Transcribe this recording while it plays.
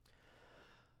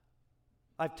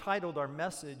I've titled our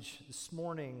message this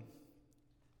morning,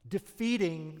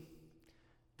 Defeating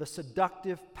the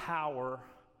Seductive Power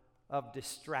of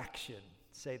Distraction.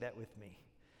 Say that with me.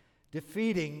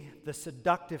 Defeating the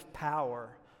seductive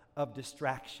power of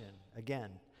distraction. Again,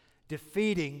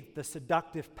 defeating the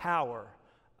seductive power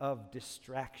of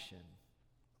distraction.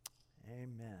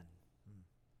 Amen.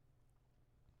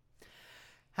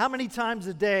 How many times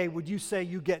a day would you say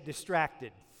you get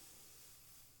distracted?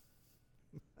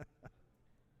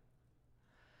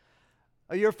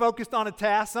 You're focused on a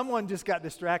task. Someone just got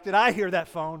distracted. I hear that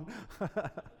phone.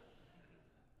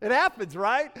 It happens,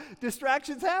 right?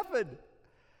 Distractions happen.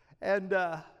 And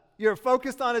you're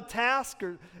focused on a task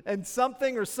and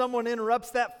something or someone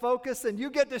interrupts that focus and you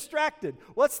get distracted.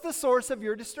 What's the source of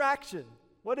your distraction?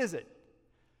 What is it?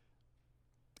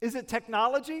 Is it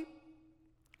technology?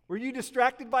 Were you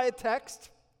distracted by a text?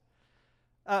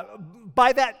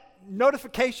 By that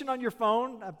notification on your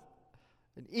phone?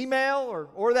 An email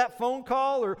or that phone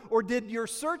call? Or did your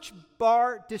search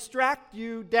bar distract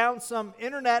you down some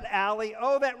internet alley?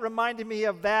 Oh, that reminded me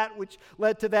of that, which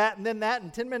led to that, and then that,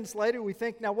 and 10 minutes later we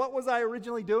think, now what was I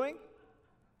originally doing?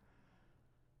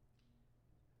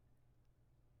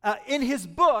 In his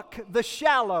book, The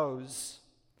Shallows,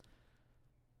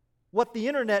 What the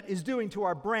Internet is Doing to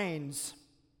Our Brains,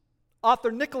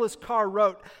 author Nicholas Carr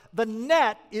wrote, "The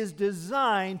net is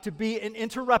designed to be an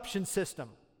interruption system,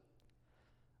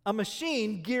 a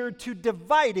machine geared to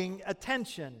dividing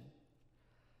attention.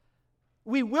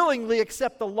 We willingly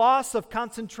accept the loss of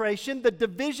concentration, the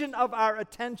division of our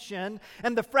attention,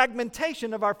 and the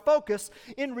fragmentation of our focus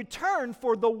in return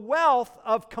for the wealth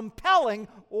of compelling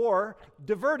or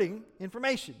diverting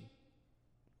information."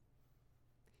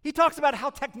 He talks about how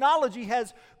technology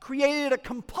has created a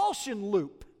compulsion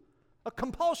loop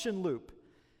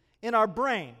in our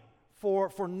brain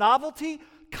for novelty,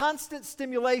 constant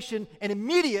stimulation, and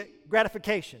immediate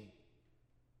gratification.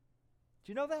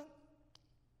 Do you know that?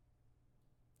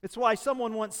 It's why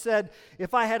someone once said,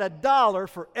 if I had $1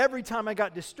 for every time I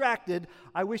got distracted,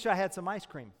 I wish I had some ice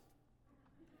cream.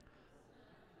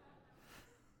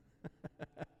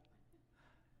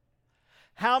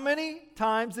 How many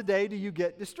times a day do you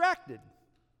get distracted?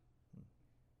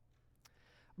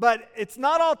 But it's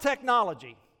not all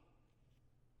technology.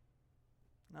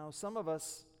 Now, some of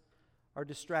us are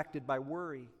distracted by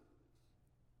worry.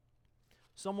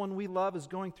 Someone we love is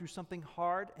going through something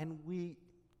hard, and we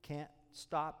can't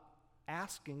stop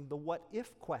asking the what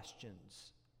if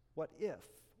questions. What if?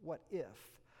 What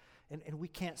if? And we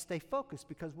can't stay focused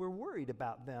because we're worried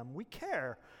about them. We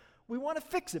care. We want to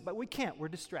fix it, but we can't. We're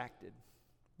distracted.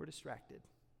 We're distracted.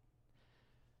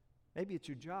 Maybe it's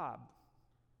your job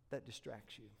that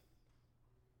distracts you.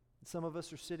 Some of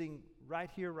us are sitting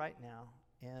right here, right now,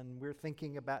 and we're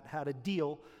thinking about how to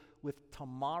deal with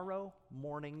tomorrow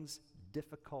morning's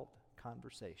difficult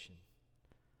conversation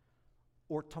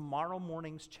or tomorrow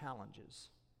morning's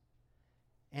challenges.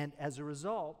 And as a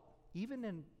result, even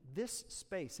in this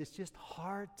space, it's just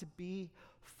hard to be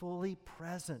fully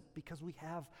present because we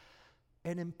have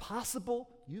an impossible,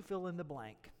 you fill in the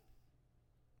blank,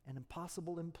 an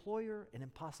impossible employer, an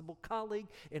impossible colleague,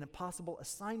 an impossible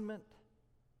assignment.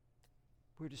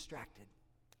 We're distracted.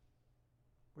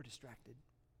 We're distracted.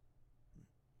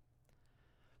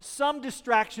 Some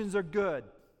distractions are good.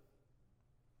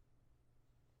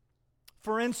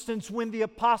 For instance, when the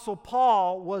Apostle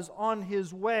Paul was on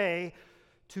his way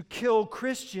to kill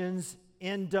Christians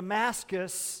in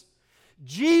Damascus,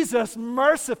 Jesus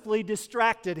mercifully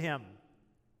distracted him.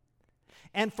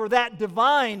 And for that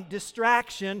divine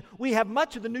distraction, we have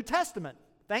much of the New Testament.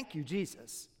 Thank you,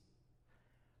 Jesus.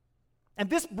 And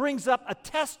this brings up a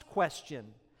test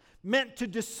question meant to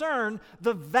discern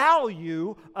the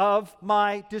value of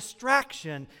my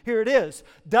distraction. Here it is.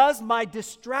 Does my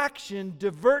distraction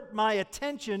divert my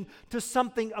attention to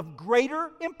something of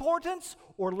greater importance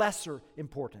or lesser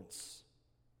importance?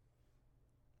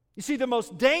 You see, the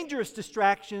most dangerous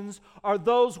distractions are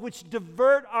those which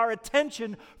divert our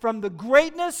attention from the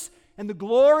greatness and the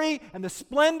glory and the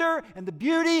splendor and the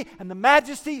beauty and the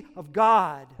majesty of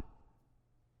God.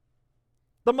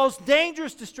 The most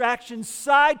dangerous distractions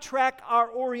sidetrack our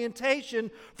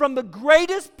orientation from the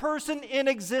greatest person in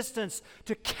existence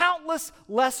to countless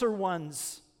lesser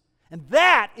ones. And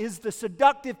that is the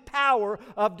seductive power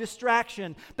of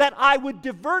distraction, that I would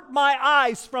divert my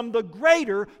eyes from the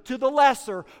greater to the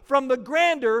lesser, from the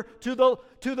grander to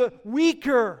the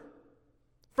weaker,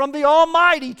 from the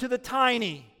almighty to the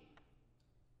tiny.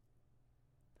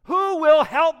 Who will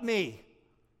help me?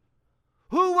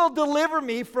 Who will deliver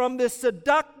me from this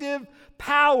seductive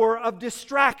power of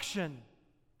distraction?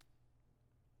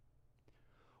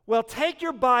 Well, take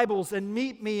your Bibles and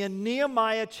meet me in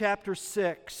Nehemiah chapter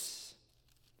 6,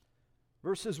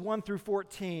 verses 1 through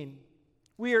 14.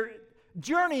 We are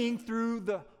journeying through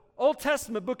the Old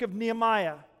Testament book of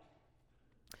Nehemiah.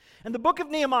 And the book of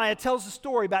Nehemiah tells a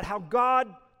story about how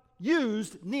God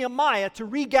used Nehemiah to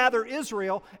regather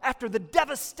Israel after the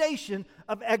devastation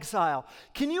of exile.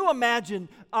 Can you imagine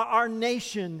our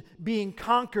nation being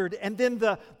conquered and then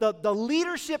the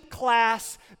leadership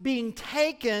class being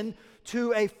taken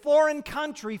to a foreign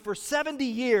country for 70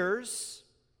 years,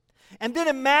 and then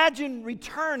imagine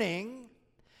returning,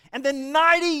 and then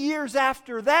 90 years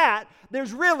after that,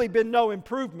 there's really been no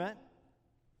improvement.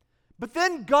 But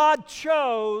then God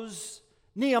chose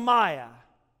Nehemiah.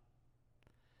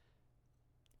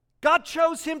 God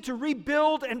chose him to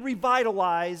rebuild and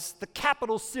revitalize the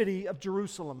capital city of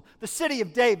Jerusalem, the city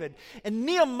of David. And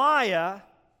Nehemiah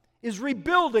is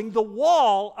rebuilding the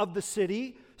wall of the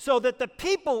city so that the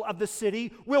people of the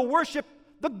city will worship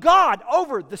the God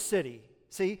over the city.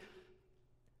 See,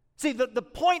 the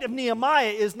point of Nehemiah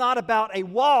is not about a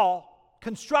wall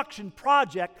construction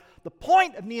project. The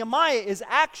point of Nehemiah is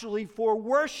actually for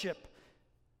worship.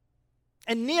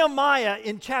 And Nehemiah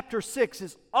in chapter 6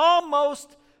 is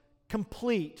almost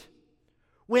complete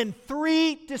when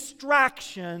 3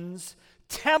 distractions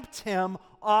tempt him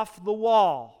off the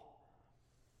wall.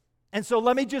 And so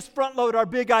let me just front load our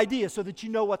big idea so that you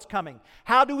know what's coming.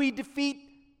 How do we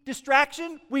defeat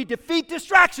distraction? We defeat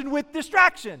distraction with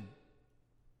distraction.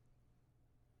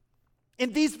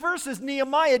 In these verses,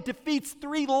 Nehemiah defeats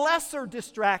 3 lesser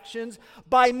distractions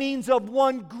by means of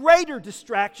one greater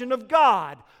distraction of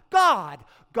God.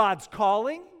 God's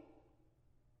calling,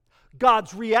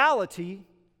 God's reality,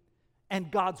 and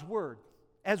God's word.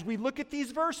 As we look at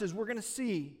these verses, we're going to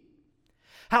see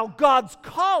how God's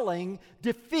calling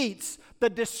defeats the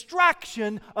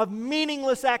distraction of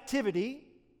meaningless activity.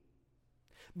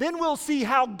 Then we'll see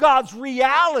how God's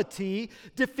reality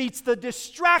defeats the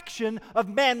distraction of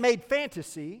man-made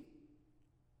fantasy.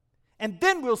 And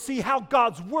then we'll see how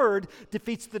God's word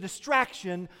defeats the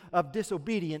distraction of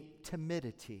disobedient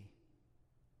timidity.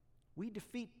 We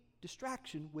defeat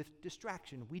distraction with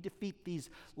distraction. We defeat these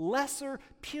lesser,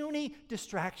 puny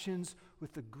distractions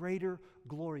with the greater,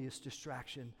 glorious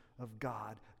distraction of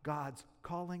God. God's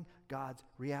calling, God's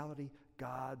reality,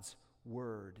 God's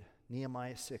word.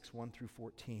 Nehemiah 6, 1 through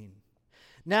 14.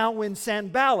 Now when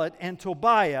Sanballat and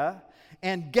Tobiah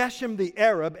and Geshem the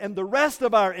Arab and the rest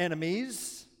of our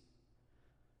enemies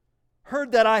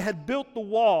heard that I had built the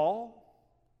wall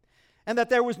and that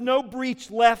there was no breach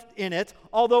left in it,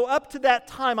 although up to that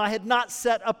time I had not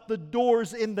set up the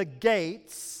doors in the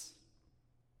gates,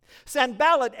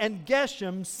 Sanballat and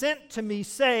Geshem sent to me,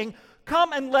 saying,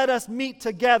 "Come and let us meet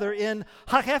together in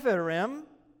Hakkephirim,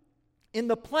 in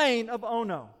the plain of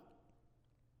Ono."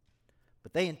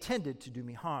 But they intended to do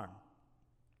me harm.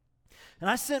 And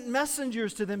I sent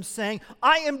messengers to them, saying,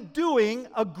 "I am doing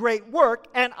a great work,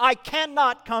 and I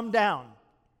cannot come down.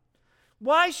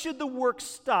 Why should the work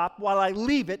stop while I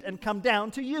leave it and come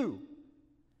down to you?"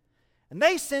 And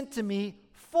they sent to me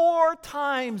 4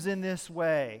 times in this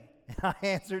way. And I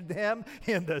answered them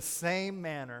in the same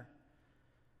manner.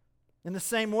 In the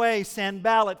same way,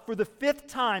 Sanballat, for the 5th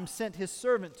time, sent his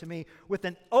servant to me with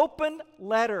an open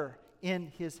letter in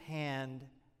his hand.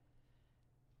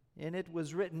 And it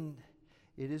was written,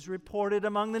 "It is reported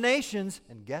among the nations,"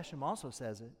 and Geshem also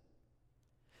says it,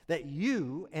 "that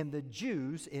you and the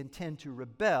Jews intend to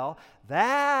rebel.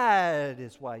 That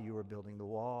is why you are building the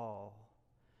wall.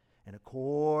 And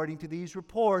according to these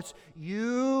reports,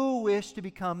 you wish to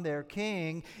become their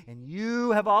king, and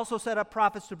you have also set up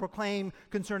prophets to proclaim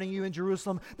concerning you in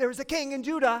Jerusalem, 'There is a king in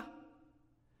Judah.'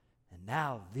 And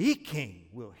now the king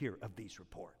will hear of these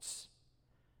reports.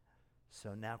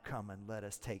 So now come and let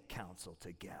us take counsel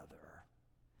together."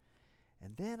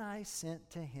 And then I sent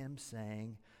to him,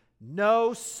 saying,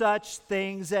 "No such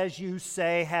things as you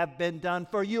say have been done,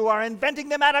 for you are inventing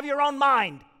them out of your own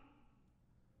mind."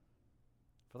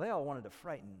 For they all wanted to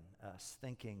frighten us,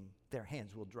 thinking their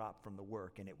hands will drop from the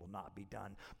work and it will not be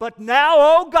done. But now,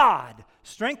 O God,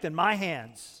 strengthen my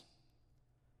hands.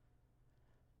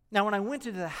 Now when I went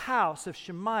into the house of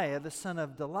Shemaiah, the son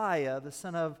of Delaiah, the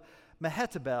son of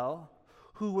Mehetabel,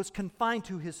 who was confined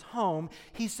to his home,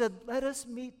 he said, "Let us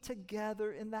meet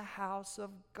together in the house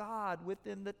of God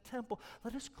within the temple.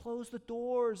 Let us close the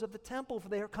doors of the temple, for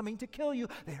they are coming to kill you.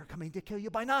 They are coming to kill you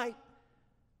by night."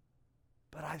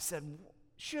 But I said,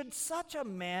 "Should such a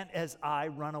man as I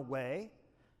run away?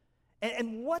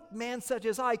 And what man such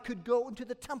as I could go into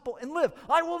the temple and live?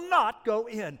 I will not go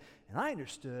in." And I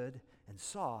understood and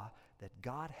saw that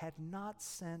God had not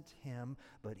sent him,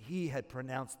 but he had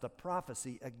pronounced the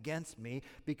prophecy against me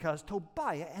because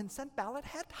Tobiah and Sanballat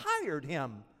had hired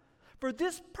him. For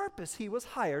this purpose he was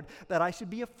hired, that I should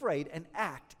be afraid and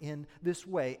act in this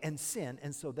way and sin,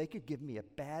 and so they could give me a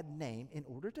bad name in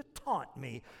order to taunt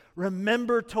me.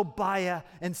 Remember Tobiah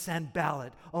and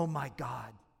Sanballat, oh my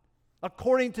God,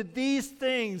 according to these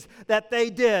things that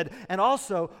they did, and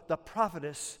also the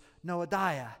prophetess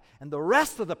Noadiah and the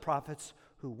rest of the prophets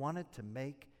who wanted to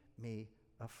make me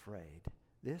afraid.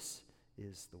 This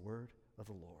is the word of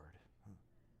the Lord.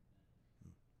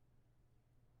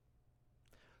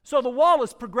 So the wall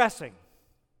is progressing.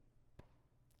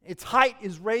 Its height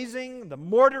is raising, the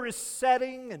mortar is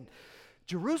setting, and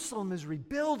Jerusalem is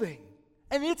rebuilding.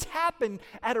 And it's happened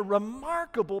at a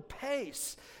remarkable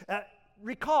pace.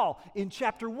 Recall, in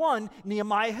chapter 1,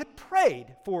 Nehemiah had prayed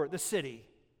for the city.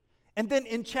 And then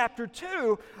in chapter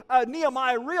 2,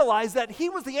 Nehemiah realized that he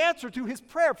was the answer to his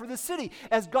prayer for the city,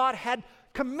 as God had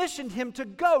commissioned him to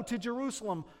go to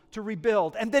Jerusalem to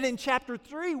rebuild. And then in chapter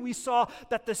 3, we saw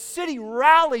that the city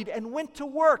rallied and went to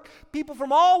work, people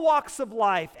from all walks of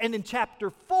life. And in chapter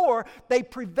 4, they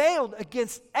prevailed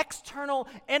against external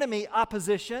enemy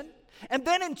opposition. And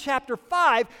then in chapter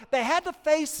 5, they had to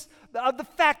face the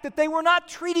fact that they were not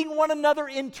treating one another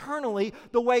internally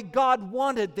the way God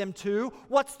wanted them to.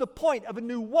 What's the point of a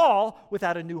new wall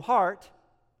without a new heart?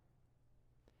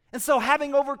 And so,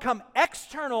 having overcome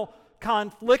external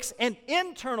conflicts and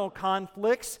internal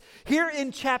conflicts, here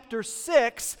in chapter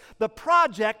 6, the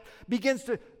project begins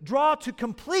to draw to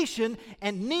completion,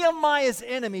 and Nehemiah's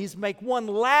enemies make one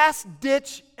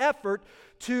last-ditch effort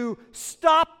to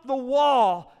stop the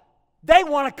wall. They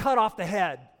want to cut off the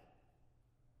head.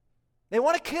 They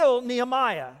want to kill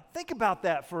Nehemiah. Think about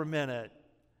that for a minute.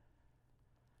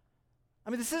 I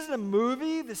mean, this isn't a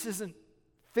movie. This isn't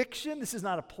fiction. This is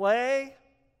not a play.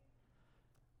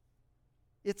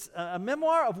 It's a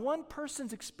memoir of one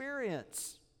person's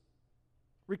experience,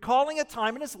 recalling a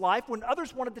time in his life when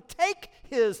others wanted to take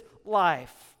his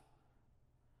life.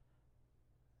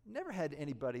 Never had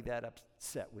anybody that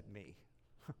upset with me.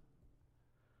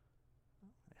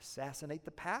 Assassinate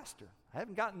the pastor. I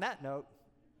haven't gotten that note.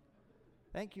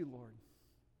 Thank you, Lord.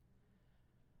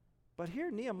 But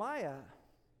here, Nehemiah,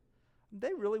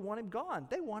 they really want him gone.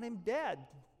 They want him dead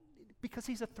because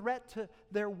he's a threat to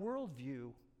their worldview.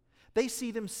 They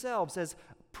see themselves as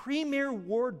premier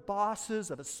ward bosses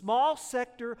of a small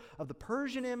sector of the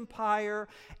Persian Empire,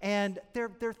 and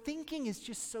their thinking is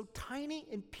just so tiny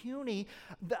and puny.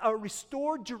 A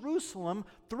restored Jerusalem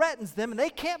threatens them, and they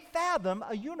can't fathom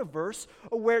a universe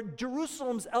where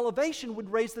Jerusalem's elevation would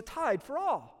raise the tide for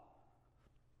all.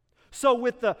 So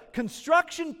with the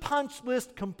construction punch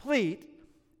list complete,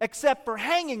 except for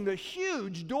hanging the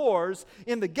huge doors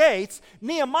in the gates,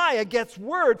 Nehemiah gets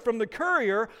word from the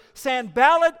courier,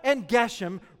 Sanballat and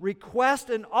Geshem request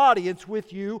an audience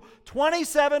with you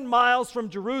 27 miles from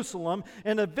Jerusalem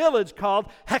in a village called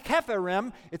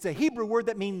Hekepharim. It's a Hebrew word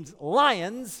that means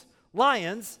lions,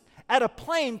 at a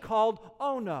plain called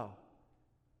Ono.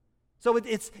 So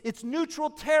it's neutral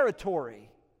territory.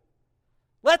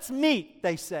 Let's meet,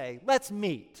 they say. Let's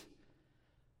meet.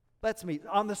 Let's meet.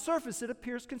 On the surface, it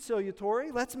appears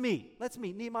conciliatory. Let's meet. Let's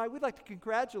meet. Nehemiah, we'd like to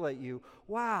congratulate you.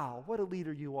 Wow, what a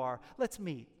leader you are. Let's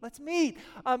meet. Let's meet.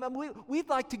 We'd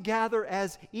like to gather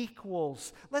as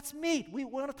equals. Let's meet. We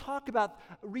want to talk about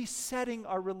resetting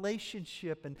our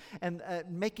relationship and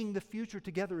making the future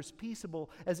together as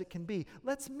peaceable as it can be.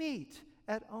 Let's meet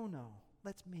at Ono.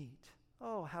 Let's meet.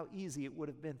 Oh, how easy it would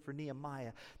have been for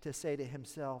Nehemiah to say to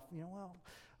himself, well,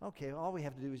 okay, all we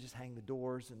have to do is just hang the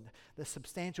doors and the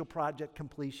substantial project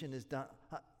completion is done.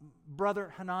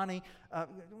 Brother Hanani, why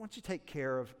don't you take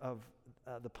care of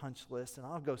the punch list, and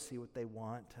I'll go see what they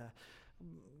want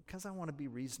because I want to be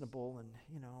reasonable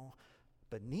and,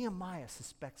 But Nehemiah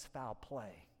suspects foul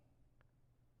play.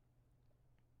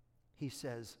 He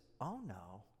says, oh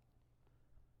no,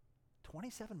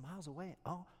 27 miles away,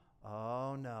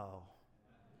 oh no.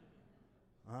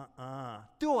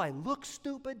 Do I look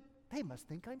stupid? They must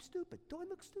think I'm stupid. Do I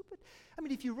look stupid? I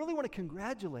mean, if you really want to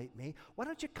congratulate me, why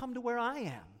don't you come to where I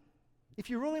am? If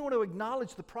you really want to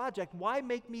acknowledge the project, why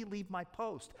make me leave my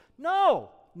post? No.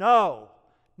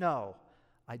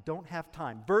 I don't have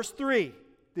time. Verse 3,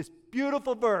 this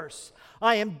beautiful verse.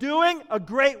 I am doing a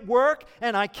great work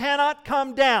and I cannot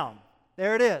come down.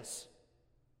 There it is.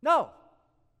 No.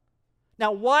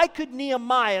 Now, why could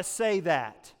Nehemiah say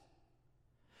that?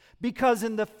 Because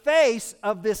in the face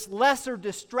of this lesser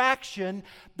distraction,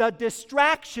 the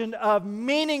distraction of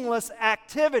meaningless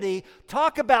activity,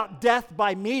 talk about death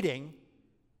by meeting.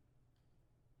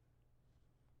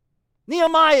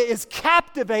 Nehemiah is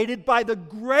captivated by the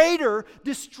greater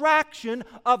distraction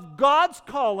of God's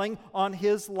calling on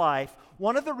his life.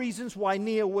 One of the reasons why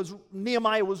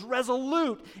Nehemiah was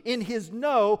resolute in his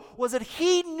no was that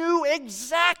he knew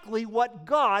exactly what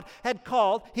God had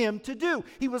called him to do.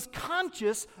 He was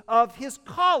conscious of his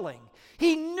calling.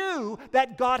 He knew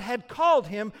that God had called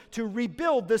him to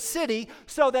rebuild the city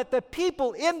so that the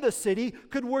people in the city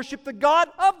could worship the God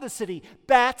of the city.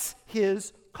 That's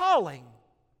his calling.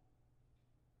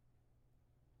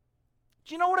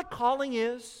 Do you know what a calling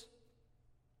is?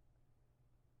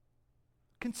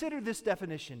 Consider this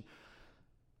definition.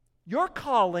 Your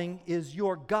calling is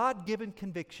your God-given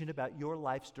conviction about your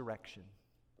life's direction.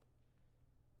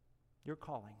 Your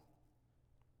calling.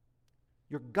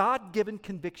 Your God-given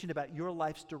conviction about your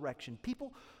life's direction.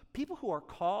 People who are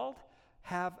called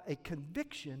have a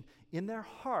conviction in their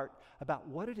heart about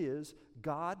what it is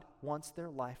God wants their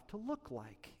life to look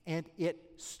like. And it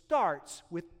starts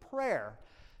with prayer.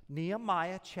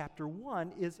 Nehemiah chapter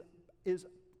 1 is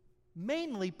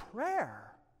mainly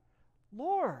prayer.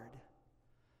 Lord,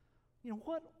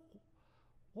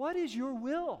 what is your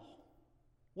will?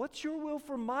 What's your will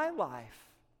for my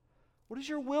life? What is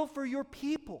your will for your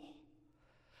people?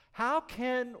 How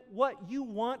can what you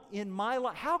want in my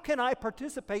life, how can I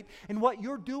participate in what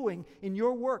you're doing in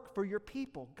your work for your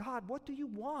people? God, what do you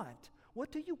want?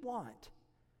 What do you want?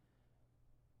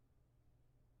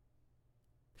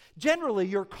 Generally,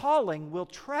 your calling will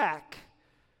track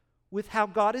with how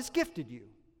God has gifted you.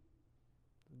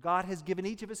 God has given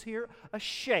each of us here a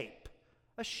shape.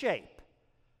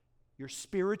 Your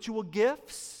spiritual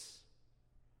gifts,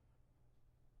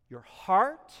 your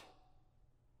heart,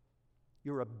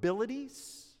 your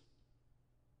abilities,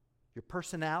 your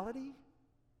personality,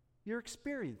 your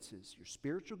experiences, your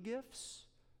spiritual gifts,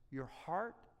 your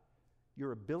heart,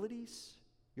 your abilities,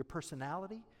 your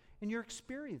personality, and your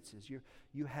experiences.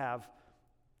 You have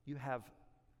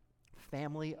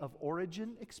family of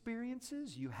origin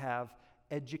experiences, you have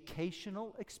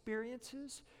educational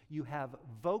experiences, you have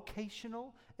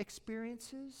vocational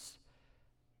experiences,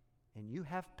 and you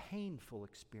have painful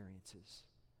experiences.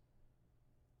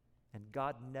 And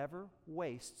God never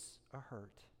wastes a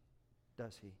hurt,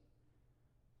 does He?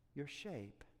 Your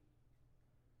shape.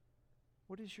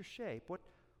 What is your shape? What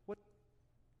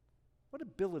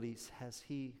abilities has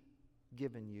He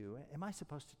given you? Am I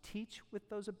supposed to teach with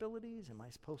those abilities? Am I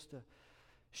supposed to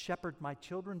shepherd my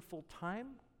children full time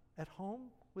at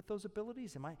home with those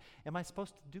abilities? Am I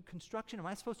supposed to do construction? Am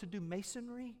I supposed to do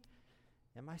masonry?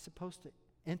 Am I supposed to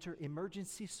enter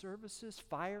emergency services,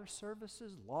 fire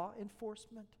services, law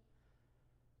enforcement?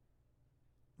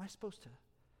 Am I supposed to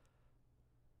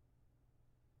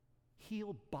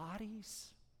heal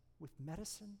bodies with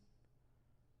medicine?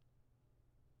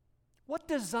 What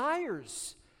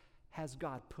desires has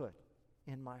God put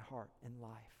in my heart and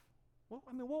life? Well,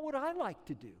 what would I like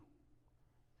to do?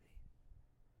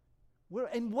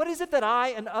 And what is it that I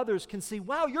and others can see?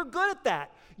 Wow, you're good at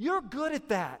that. You're good at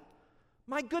that.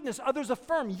 My goodness, others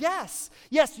affirm, yes,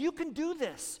 you can do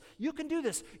this. You can do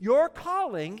this. Your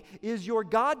calling is your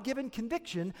God-given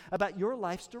conviction about your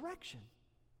life's direction.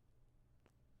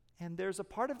 And there's a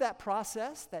part of that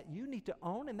process that you need to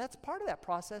own, and that's part of that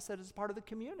process that is part of the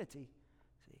community.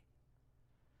 See?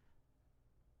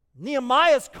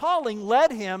 Nehemiah's calling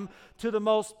led him to the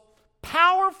most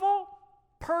powerful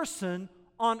person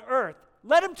on earth.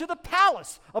 Led him to the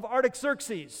palace of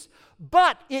Artaxerxes.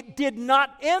 But it did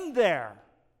not end there.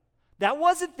 That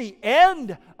wasn't the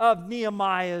end of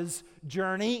Nehemiah's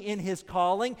journey in his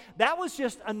calling. That was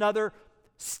just another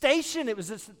station. It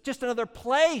was just another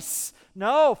place.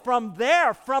 No, from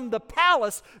there, from the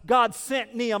palace, God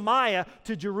sent Nehemiah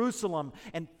to Jerusalem.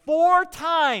 And 4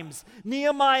 times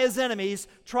Nehemiah's enemies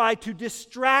tried to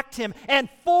distract him. And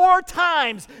 4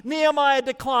 times Nehemiah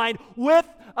declined with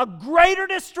a greater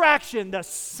distraction. The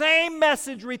same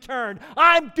message returned.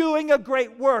 I'm doing a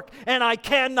great work and I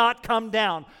cannot come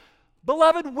down.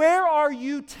 Beloved, where are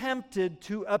you tempted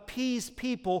to appease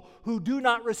people who do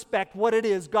not respect what it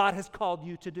is God has called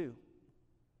you to do?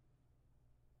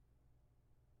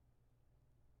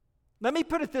 Let me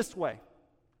put it this way.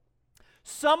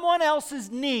 Someone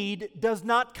else's need does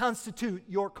not constitute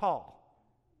your call.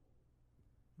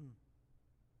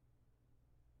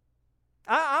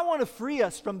 I want to free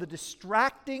us from the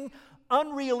distracting,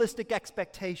 unrealistic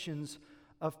expectations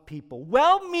of people,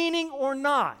 well-meaning or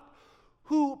not,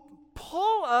 who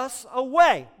pull us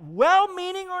away,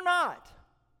 well-meaning or not,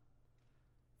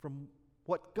 from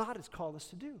what God has called us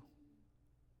to do.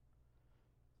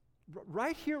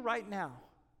 Right here, right now,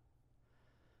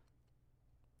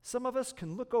 some of us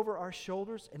can look over our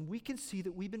shoulders and we can see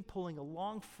that we've been pulling a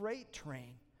long freight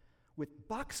train with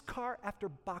boxcar after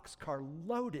boxcar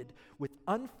loaded with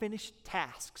unfinished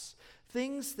tasks,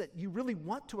 things that you really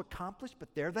want to accomplish,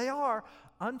 but there they are,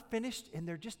 unfinished, and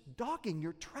they're just dogging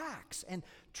your tracks. And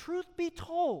truth be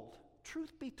told,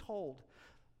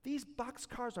 these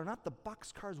boxcars are not the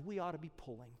boxcars we ought to be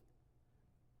pulling.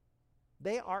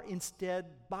 They are instead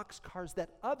boxcars that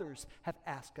others have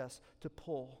asked us to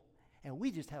pull, and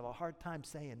we just have a hard time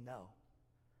saying no.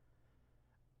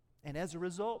 And as a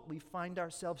result, we find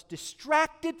ourselves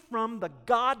distracted from the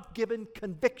God-given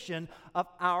conviction of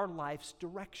our life's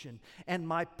direction. And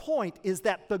my point is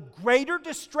that the greater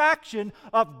distraction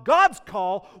of God's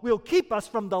call will keep us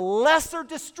from the lesser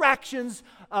distractions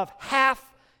of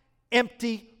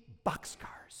half-empty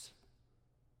boxcars.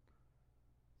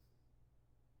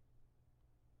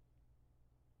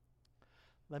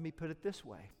 Let me put it this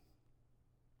way.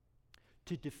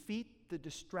 To defeat the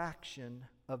distraction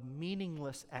of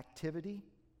meaningless activity,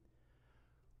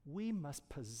 we must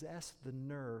possess the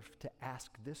nerve to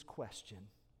ask this question: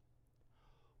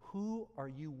 who are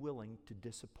you willing to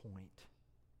disappoint?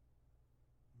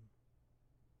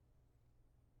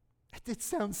 It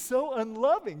sounds so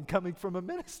unloving coming from a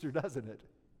minister, doesn't it?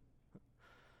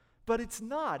 But it's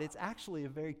not. It's actually a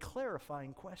very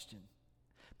clarifying question.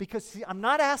 Because, see, I'm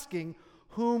not asking,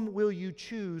 whom will you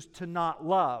choose to not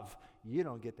love? You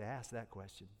don't get to ask that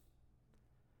question.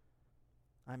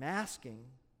 I'm asking,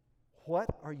 what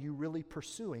are you really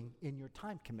pursuing in your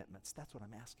time commitments? That's what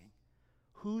I'm asking.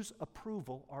 Whose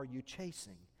approval are you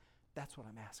chasing? That's what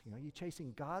I'm asking. Are you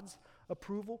chasing God's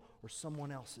approval or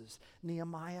someone else's?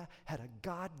 Nehemiah had a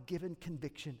God-given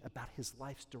conviction about his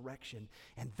life's direction,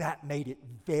 and that made it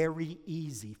very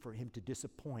easy for him to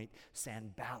disappoint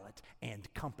Sanballat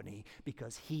and company,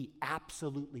 because he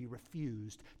absolutely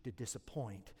refused to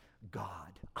disappoint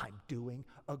God. I'm doing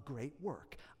a great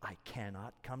work. I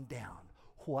cannot come down.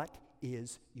 What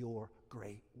is your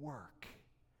great work?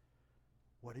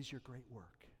 What is your great work?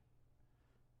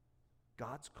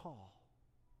 God's call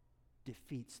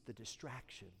defeats the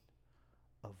distraction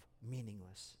of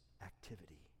meaningless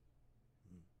activity.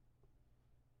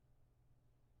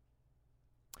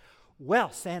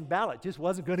 Well, Sanballat just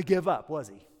wasn't going to give up, was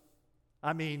he?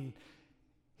 I mean,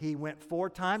 he went 4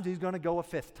 times, he's going to go a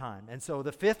 5th time. And so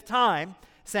the 5th time,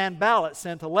 Sanballat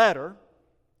sent a letter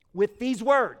with these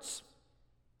words.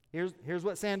 Here's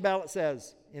what Sanballat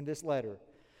says in this letter.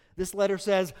 This letter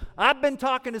says, I've been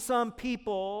talking to some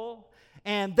people,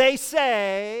 and they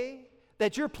say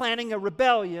that you're planning a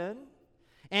rebellion,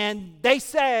 and they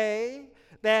say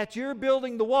that you're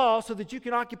building the wall so that you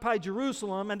can occupy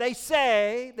Jerusalem, and they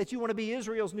say that you want to be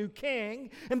Israel's new king,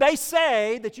 and they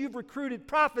say that you've recruited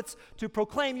prophets to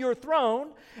proclaim your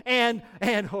throne, and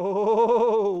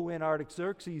when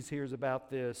Artaxerxes hears about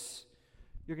this,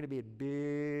 you're going to be in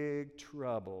big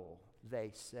trouble,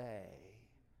 they say.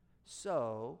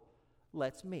 So,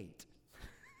 let's meet.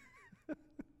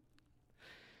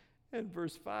 And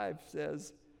verse 5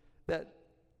 says that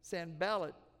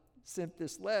Sanballat sent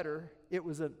this letter. It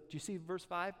was do you see verse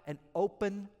 5? An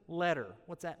open letter.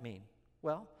 What's that mean?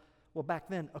 Well, back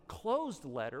then, a closed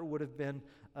letter would have been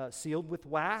sealed with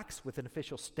wax, with an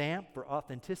official stamp for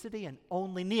authenticity, and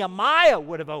only Nehemiah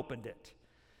would have opened it.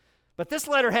 But this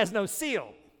letter has no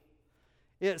seal.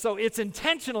 So it's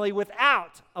intentionally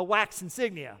without a wax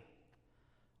insignia.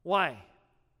 Why?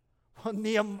 Well,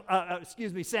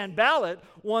 Sanballat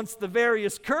wants the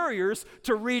various couriers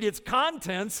to read its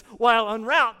contents while en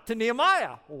route to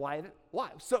Nehemiah. Why?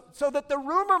 So that the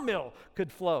rumor mill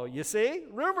could flow, you see?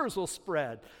 Rumors will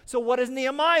spread. So what does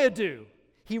Nehemiah do?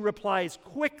 He replies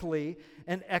quickly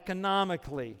and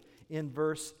economically in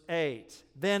verse 8.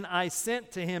 Then I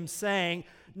sent to him saying,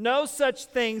 no such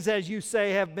things as you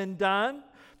say have been done,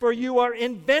 for you are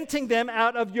inventing them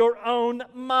out of your own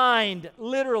mind.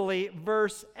 Literally,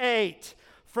 verse 8.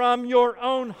 From your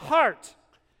own heart,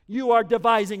 you are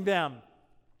devising them.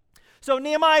 So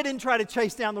Nehemiah didn't try to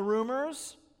chase down the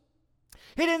rumors.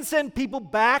 He didn't send people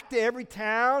back to every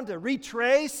town to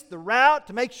retrace the route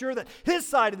to make sure that his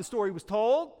side of the story was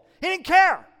told. He didn't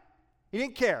care. He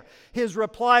didn't care. His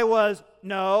reply was,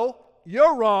 no,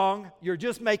 you're wrong. You're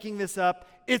just making this up.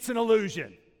 It's an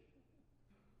illusion.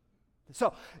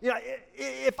 So,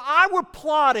 if I were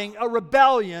plotting a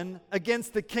rebellion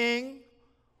against the king,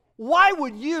 why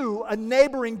would you, a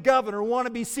neighboring governor, want to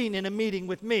be seen in a meeting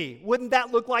with me? Wouldn't that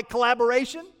look like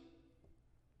collaboration?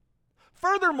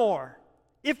 Furthermore,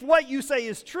 if what you say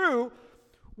is true,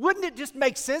 wouldn't it just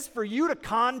make sense for you to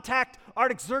contact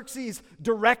Artaxerxes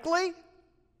directly?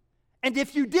 And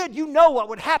if you did, you know what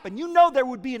would happen. You know there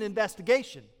would be an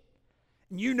investigation.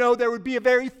 And you know there would be a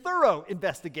very thorough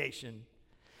investigation.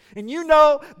 And you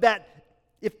know that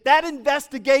if that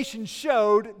investigation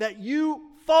showed that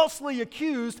you falsely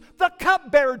accused the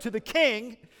cupbearer to the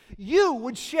king, you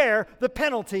would share the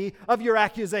penalty of your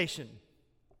accusation.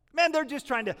 Man, they're just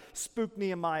trying to spook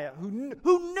Nehemiah, who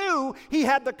knew he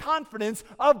had the confidence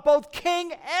of both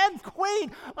king and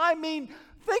queen. I mean,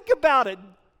 think about it.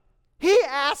 He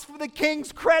asked for the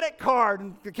king's credit card,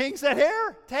 and the king said,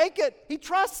 "Here, take it." He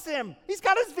trusts him. He's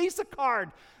got his Visa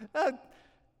card.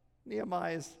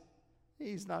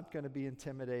 He's not going to be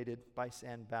intimidated by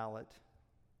Sanballat.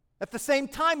 At the same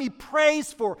time, he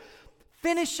prays for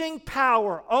finishing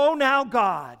power. "Oh, now,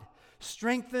 God,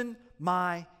 strengthen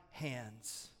my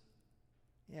hands."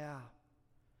 Yeah,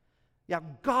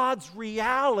 God's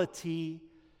reality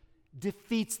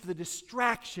defeats the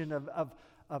distraction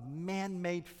of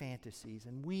man-made fantasies.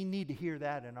 And we need to hear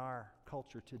that in our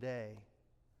culture today.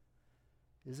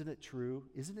 Isn't it true?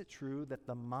 Isn't it true that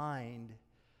the mind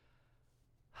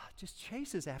just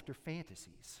chases after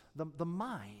fantasies? The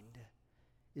mind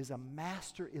is a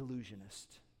master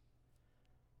illusionist.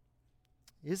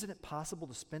 Isn't it possible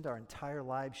to spend our entire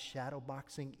lives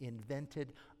shadowboxing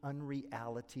invented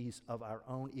unrealities of our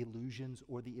own illusions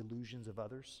or the illusions of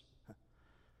others?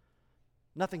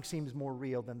 Nothing seems more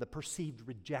real than the perceived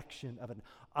rejection of an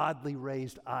oddly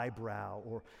raised eyebrow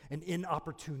or an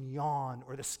inopportune yawn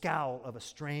or the scowl of a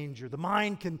stranger. The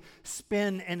mind can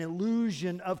spin an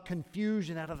illusion of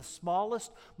confusion out of the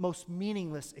smallest, most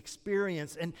meaningless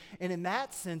experience. And in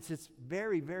that sense, it's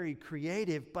very, very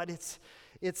creative, but it's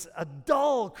a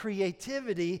dull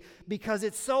creativity because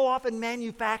it so often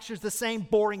manufactures the same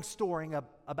boring story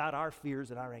about our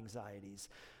fears and our anxieties.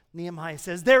 Nehemiah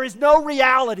says, "There is no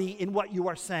reality in what you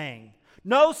are saying.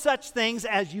 No such things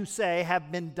as you say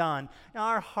have been done." Now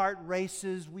our heart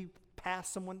races. We pass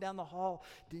someone down the hall.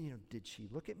 Did she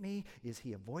look at me? Is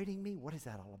he avoiding me? What is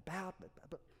that all about?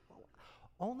 But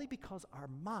only because our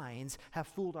minds have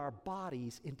fooled our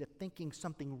bodies into thinking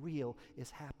something real is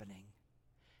happening.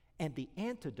 And the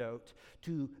antidote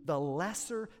to the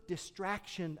lesser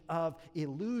distraction of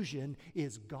illusion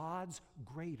is God's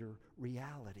greater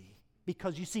reality.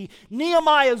 Because you see,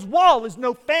 Nehemiah's wall is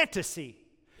no fantasy.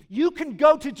 You can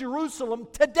go to Jerusalem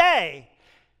today.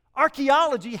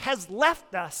 Archaeology has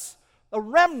left us a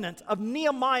remnant of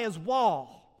Nehemiah's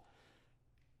wall.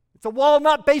 It's a wall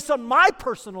not based on my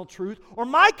personal truth or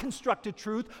my constructed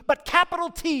truth, but capital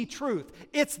T truth.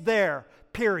 It's there,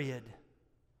 period.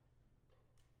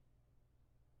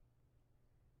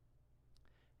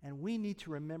 And we need to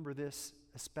remember this,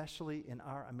 especially in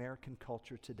our American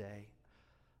culture today.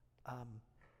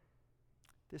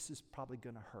 This is probably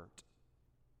going to hurt.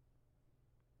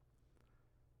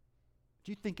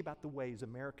 Do you think about the ways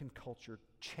American culture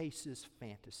chases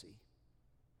fantasy?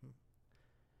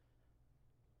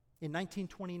 In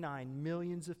 1929,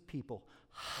 millions of people,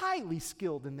 highly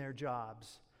skilled in their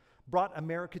jobs, brought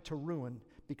America to ruin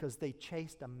because they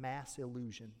chased a mass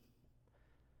illusion.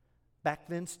 Back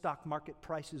then, stock market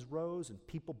prices rose and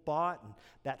people bought, and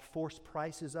that forced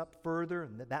prices up further,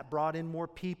 and that brought in more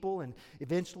people, and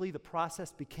eventually the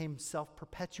process became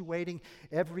self-perpetuating.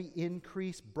 Every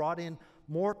increase brought in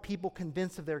more people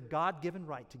convinced of their God-given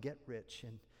right to get rich,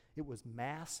 and it was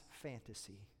mass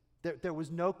fantasy. There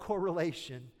was no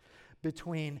correlation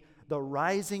between the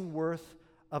rising worth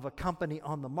of a company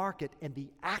on the market and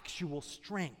the actual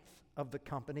strength of the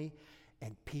company,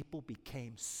 and people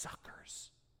became suckers.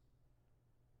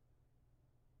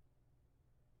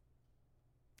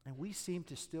 And we seem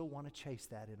to still want to chase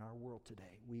that in our world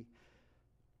today.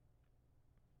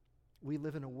 We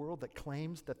live in a world that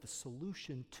claims that the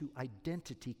solution to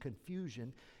identity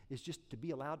confusion is just to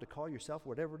be allowed to call yourself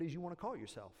whatever it is you want to call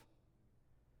yourself.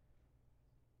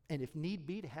 And if need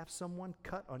be, to have someone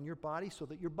cut on your body so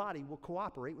that your body will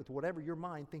cooperate with whatever your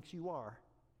mind thinks you are.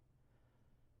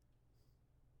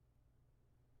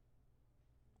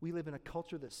 We live in a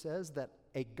culture that says that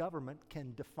a government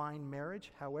can define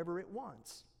marriage however it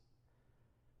wants.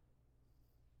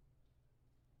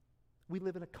 We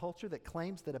live in a culture that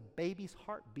claims that a baby's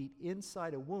heartbeat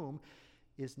inside a womb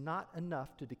is not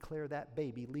enough to declare that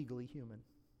baby legally human.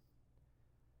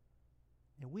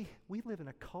 And we live in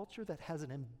a culture that has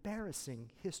an embarrassing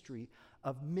history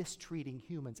of mistreating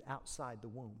humans outside the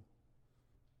womb.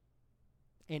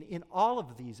 And in all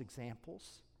of these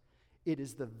examples, it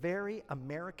is the very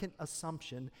American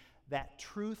assumption that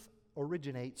truth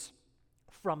originates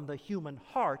from the human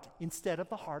heart instead of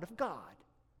the heart of God.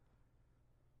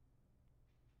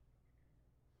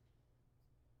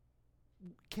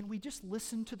 Can we just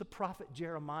listen to the prophet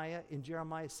Jeremiah in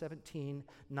Jeremiah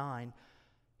 17:9?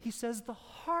 He says, "The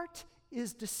heart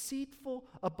is deceitful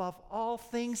above all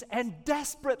things and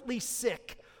desperately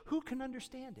sick. Who can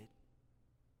understand it?"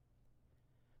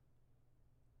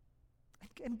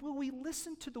 And will we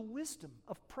listen to the wisdom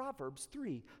of Proverbs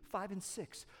 3, 5, and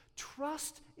 6?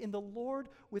 Trust in the Lord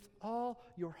with all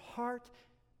your heart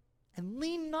and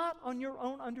lean not on your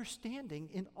own understanding.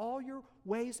 In all your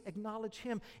ways acknowledge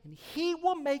Him, and He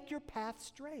will make your path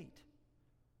straight.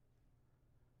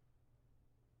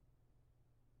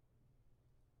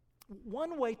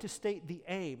 One way to state the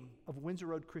aim of Windsor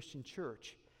Road Christian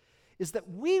Church is that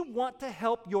we want to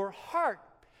help your heart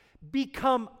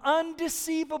become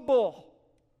undeceivable.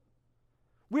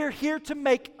 We're here to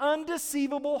make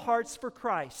undeceivable hearts for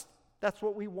Christ. That's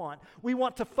what we want. We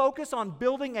want to focus on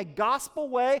building a gospel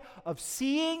way of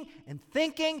seeing and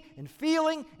thinking and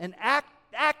feeling and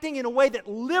acting in a way that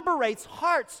liberates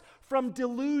hearts from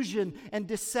delusion and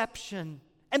deception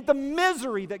and the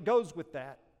misery that goes with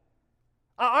that.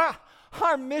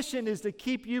 Our mission is to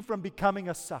keep you from becoming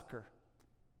a sucker.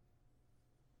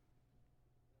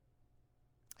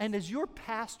 And as your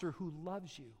pastor who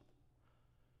loves you,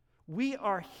 we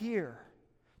are here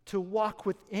to walk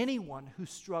with anyone who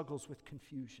struggles with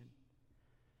confusion.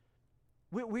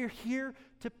 We're here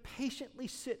to patiently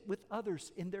sit with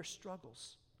others in their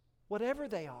struggles, whatever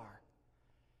they are,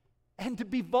 and to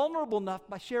be vulnerable enough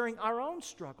by sharing our own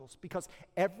struggles, because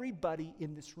everybody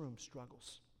in this room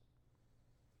struggles.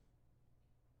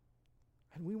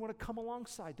 And we want to come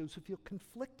alongside those who feel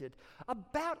conflicted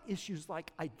about issues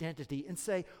like identity and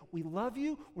say, we love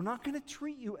you. We're not going to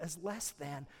treat you as less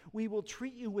than. We will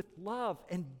treat you with love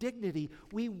and dignity.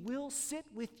 We will sit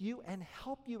with you and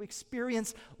help you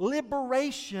experience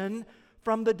liberation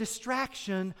from the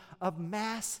distraction of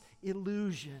mass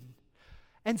illusion.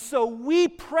 And so we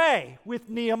pray with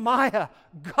Nehemiah,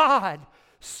 God,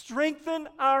 strengthen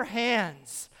our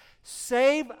hands.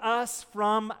 Save us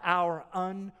from our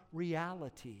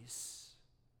unrealities.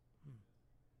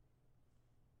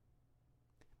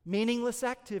 Meaningless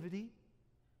activity,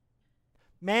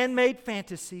 man-made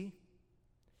fantasy,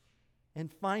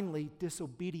 and finally,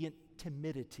 disobedient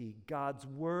timidity. God's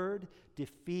word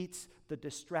defeats the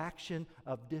distraction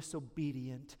of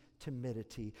disobedient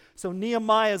timidity. So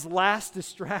Nehemiah's last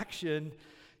distraction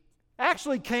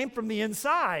actually came from the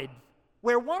inside,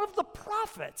 where one of the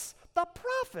prophets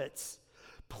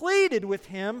pleaded with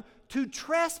him to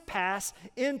trespass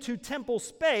into temple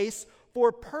space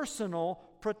for personal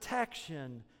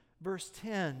protection. Verse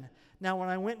 10, now when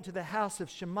I went into the house of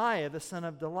Shemaiah, the son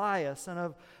of Delaiah, son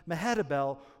of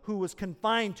Mehetabel, who was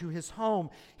confined to his home,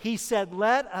 he said,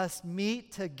 let us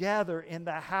meet together in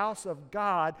the house of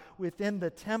God within the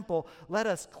temple. Let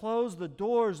us close the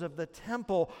doors of the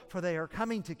temple, for they are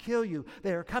coming to kill you.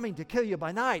 They are coming to kill you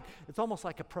by night. It's almost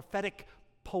like a prophetic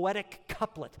poetic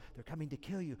couplet. They're coming to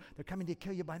kill you. They're coming to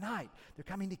kill you by night. They're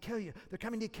coming to kill you. They're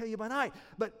coming to kill you by night.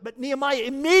 But Nehemiah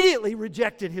immediately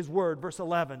rejected his word. Verse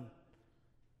 11.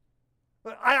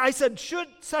 I said, should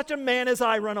such a man as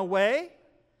I run away?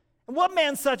 And what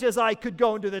man such as I could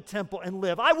go into the temple and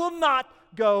live? I will not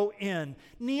go in.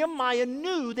 Nehemiah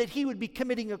knew that he would be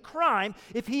committing a crime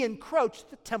if he encroached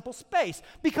the temple space,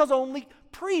 because only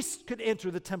priests could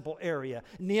enter the temple area.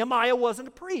 Nehemiah wasn't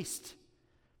a priest.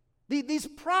 These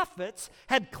prophets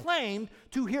had claimed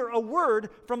to hear a word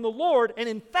from the Lord, and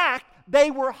in fact, they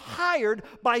were hired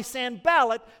by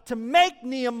Sanballat to make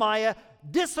Nehemiah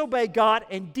disobey God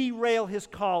and derail his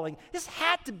calling. This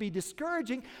had to be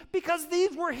discouraging because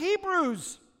these were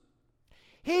Hebrews.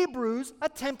 Hebrews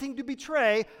attempting to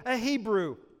betray a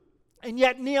Hebrew. And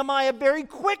yet Nehemiah very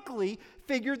quickly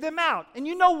figured them out. And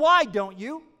you know why, don't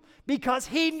you? Because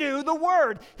he knew the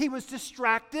word. He was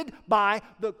distracted by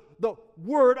the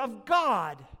word of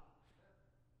God.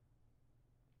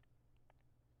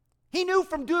 He knew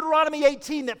from Deuteronomy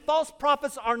 18 that false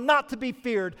prophets are not to be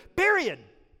feared, period.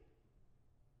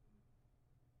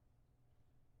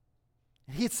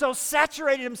 He had so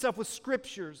saturated himself with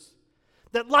scriptures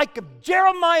that, like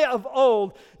Jeremiah of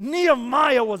old,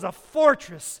 Nehemiah was a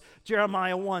fortress.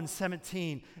 Jeremiah 1,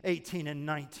 17, 18, and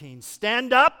 19.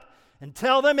 Stand up and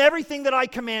tell them everything that I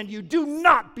command you. Do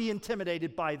not be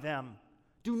intimidated by them.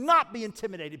 Do not be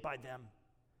intimidated by them.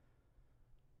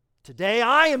 Today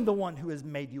I am the one who has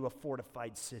made you a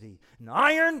fortified city, an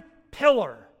iron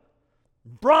pillar,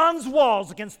 bronze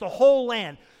walls against the whole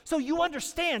land. So you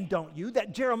understand, don't you,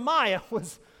 that Jeremiah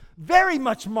was very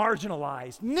much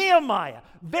marginalized. Nehemiah,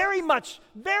 he's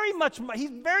very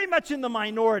much in the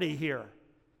minority here.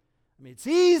 I mean, it's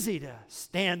easy to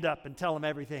stand up and tell them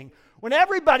everything when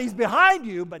everybody's behind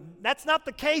you, but that's not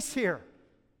the case here.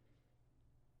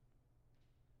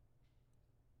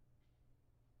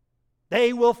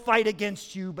 They will fight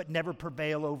against you, but never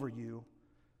prevail over you,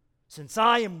 since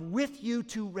I am with you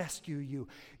to rescue you.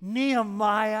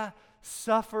 Nehemiah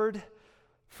suffered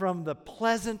from the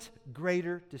pleasant,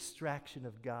 greater distraction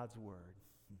of God's Word.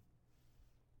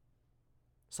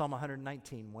 Psalm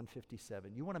 119,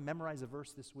 157. You want to memorize a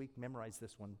verse this week? Memorize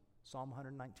this one. Psalm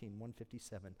 119,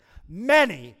 157.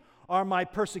 Many are my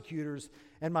persecutors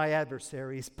and my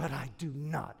adversaries, but I do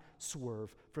not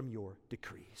swerve from your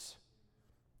decrees.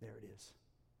 There it is.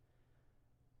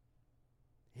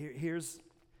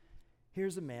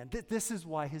 Here's a man. This is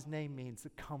why his name means the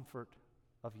comfort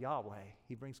of Yahweh.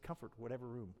 He brings comfort to whatever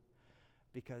room.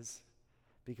 Because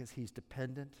he's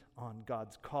dependent on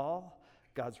God's call,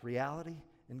 God's reality,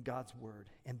 and God's word.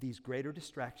 And these greater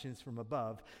distractions from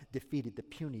above defeated the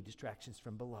puny distractions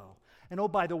from below. And oh,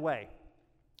 by the way,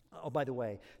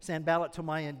 Sanballat,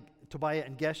 Tobiah,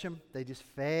 and Geshem, they just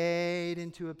fade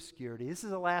into obscurity. This is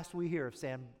the last we hear of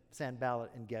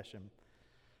Sanballat and Geshem.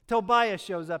 Tobiah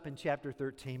shows up in chapter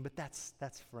 13, but that's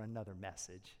for another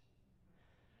message.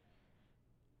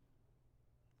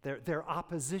 Their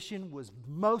opposition was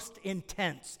most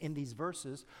intense in these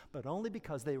verses, but only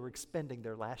because they were expending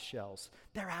their last shells.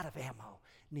 They're out of ammo.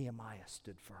 Nehemiah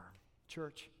stood firm.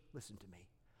 Church, listen to me.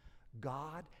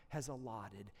 God has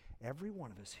allotted every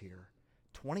one of us here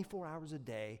 24 hours a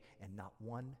day and not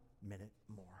 1 minute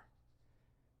more.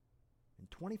 And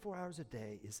 24 hours a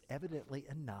day is evidently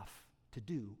enough to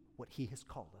do what he has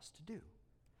called us to do.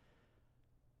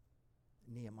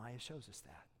 Nehemiah shows us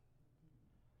that.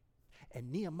 And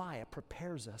Nehemiah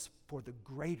prepares us for the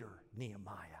greater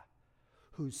Nehemiah,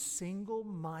 whose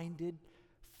single-minded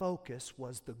focus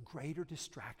was the greater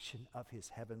distraction of his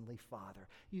heavenly Father.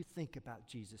 You think about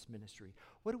Jesus' ministry.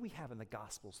 What do we have in the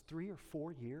Gospels? 3 or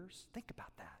 4 years? Think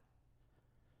about that.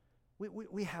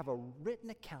 We have a written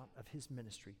account of his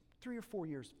ministry. 3 or 4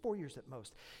 years, 4 years at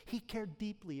most. He cared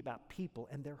deeply about people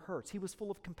and their hurts. He was full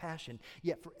of compassion.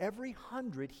 Yet for every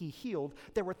 100 he healed,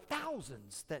 there were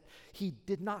thousands that he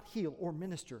did not heal or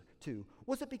minister to.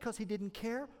 Was it because he didn't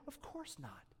care? Of course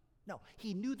not. No,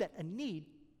 he knew that a need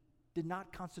did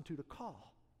not constitute a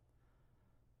call.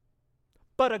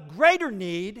 But a greater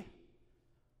need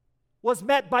was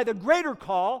met by the greater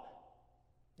call,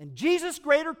 and Jesus'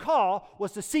 greater call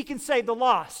was to seek and save the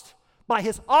lost by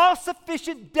his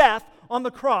all-sufficient death on the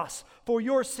cross for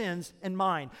your sins and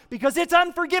mine. Because it's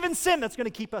unforgiven sin that's going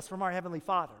to keep us from our Heavenly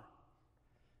Father.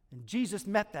 And Jesus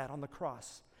met that on the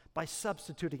cross by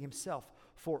substituting himself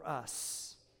for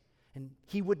us. And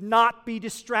he would not be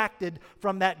distracted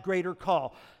from that greater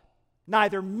call.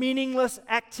 Neither meaningless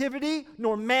activity,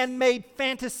 nor man-made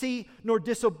fantasy, nor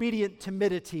disobedient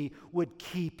timidity would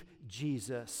keep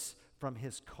Jesus from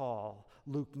his call.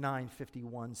 Luke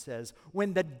 9:51 says,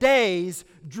 when the days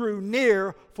drew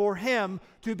near for him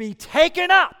to be taken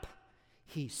up,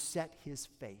 he set his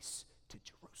face to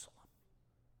Jerusalem.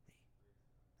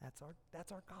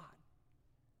 That's our God.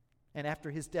 And after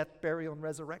his death, burial, and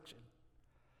resurrection,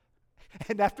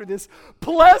 and after this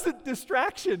pleasant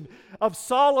distraction of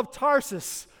Saul of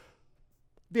Tarsus,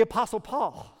 the Apostle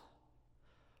Paul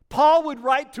would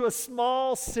write to a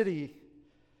small city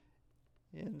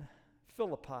in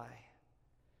Philippi.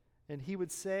 And he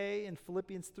would say in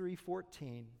Philippians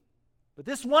 3:14, but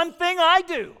this one thing I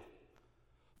do,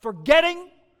 forgetting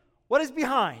what is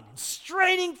behind, and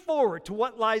straining forward to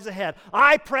what lies ahead,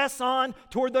 I press on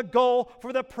toward the goal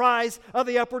for the prize of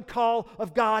the upward call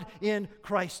of God in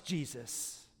Christ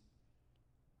Jesus.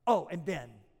 Oh, and then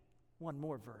one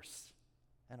more verse,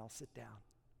 and I'll sit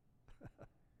down.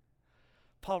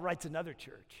 Paul writes another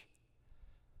church.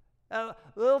 A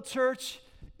little church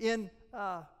in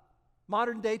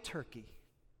modern-day Turkey,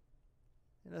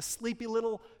 in a sleepy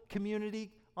little community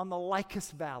on the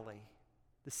Lycus Valley,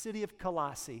 the city of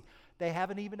Colossae. They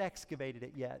haven't even excavated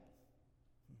it yet.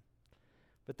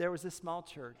 But there was this small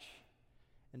church,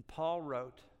 and Paul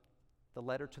wrote the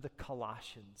letter to the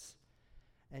Colossians.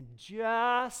 And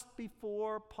just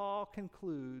before Paul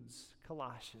concludes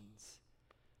Colossians,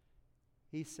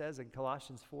 he says in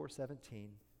Colossians 4:17,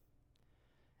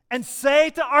 and say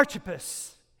to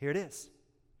Archippus, here it is,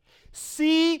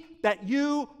 see that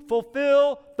you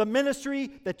fulfill the ministry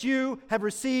that you have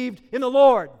received in the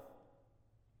Lord.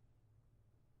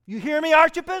 You hear me,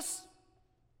 Archippus?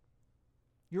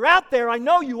 You're out there. I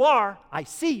know you are. I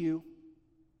see you.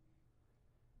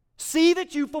 See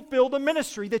that you fulfill the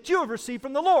ministry that you have received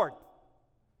from the Lord.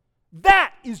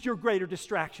 That is your greater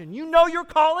distraction. You know your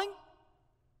calling?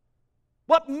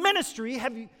 What ministry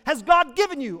has God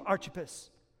given you, Archippus?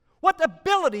 What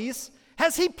abilities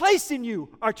has he placed in you,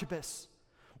 Archippus?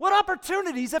 What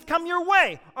opportunities have come your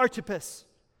way, Archippus?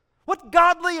 What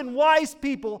godly and wise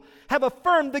people have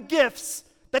affirmed the gifts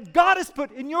that God has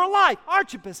put in your life?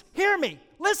 Archippus, hear me,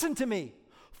 listen to me.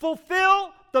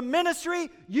 Fulfill the ministry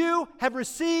you have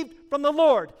received from the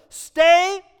Lord.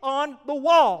 Stay on the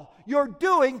wall. You're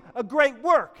doing a great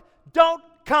work. Don't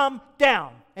come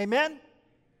down. Amen?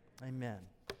 Amen.